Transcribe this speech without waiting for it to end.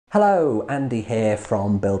Hello, Andy here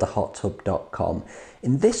from builderhottub.com.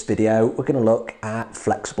 In this video we're going to look at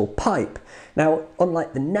flexible pipe. Now,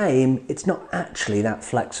 unlike the name, it's not actually that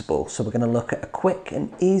flexible, so we're going to look at a quick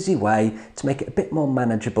and easy way to make it a bit more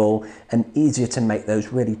manageable and easier to make those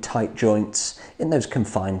really tight joints in those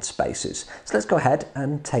confined spaces. So let's go ahead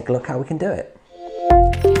and take a look how we can do it.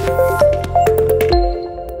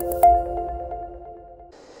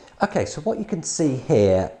 Okay, so what you can see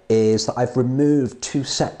here is that I've removed two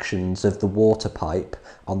sections of the water pipe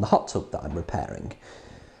on the hot tub that I'm repairing.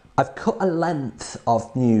 I've cut a length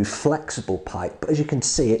of new flexible pipe, but as you can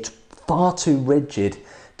see, it's far too rigid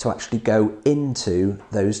to actually go into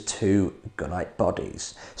those two gunite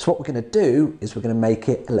bodies. So what we're going to do is we're going to make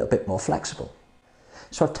it a little bit more flexible.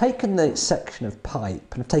 So I've taken the section of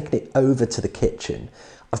pipe and I've taken it over to the kitchen.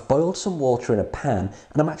 I've boiled some water in a pan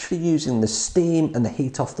and I'm actually using the steam and the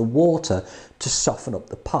heat off the water to soften up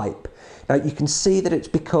the pipe. Now you can see that it's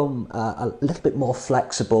become a little bit more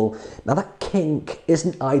flexible. Now that kink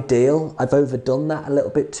isn't ideal. I've overdone that a little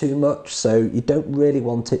bit too much, so you don't really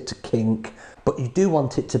want it to kink, but you do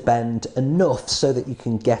want it to bend enough so that you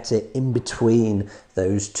can get it in between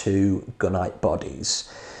those two gunite bodies.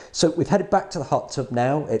 So we've headed back to the hot tub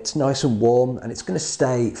now. It's nice and warm and it's going to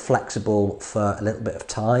stay flexible for a little bit of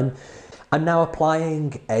time. I'm now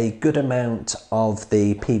applying a good amount of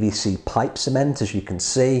the PVC pipe cement, as you can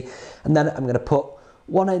see, and then I'm going to put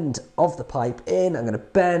one end of the pipe in, I'm going to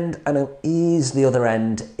bend and I'll ease the other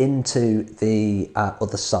end into the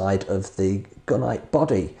other side of the gunite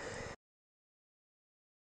body.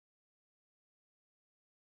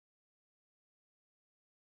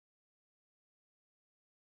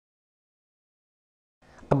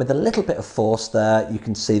 And with a little bit of force there, you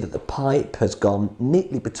can see that the pipe has gone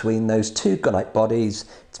neatly between those two gunite bodies.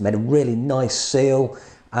 It's made a really nice seal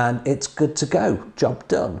and it's good to go. Job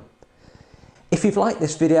done. If you've liked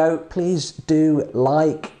this video, please do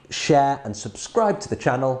like, share and subscribe to the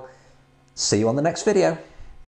channel. See you on the next video.